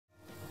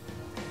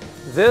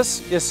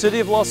This is City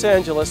of Los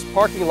Angeles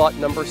parking lot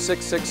number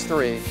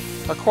 663.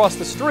 Across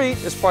the street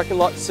is parking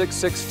lot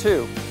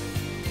 662.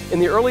 In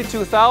the early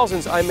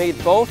 2000s, I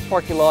made both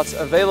parking lots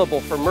available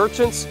for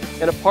merchants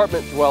and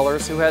apartment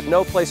dwellers who had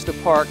no place to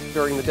park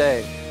during the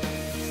day.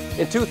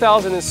 In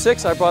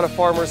 2006, I brought a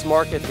farmer's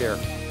market here.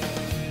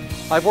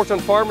 I've worked on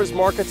farmers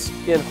markets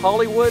in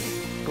Hollywood,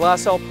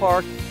 Glassell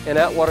Park, and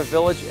Atwater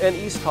Village, and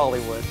East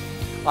Hollywood.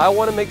 I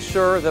want to make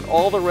sure that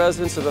all the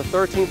residents of the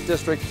 13th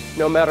District,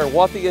 no matter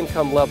what the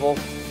income level,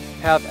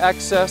 have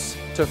access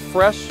to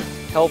fresh,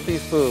 healthy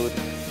food.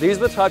 These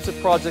are the types of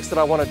projects that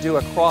I want to do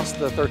across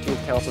the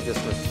 13th Council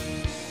District.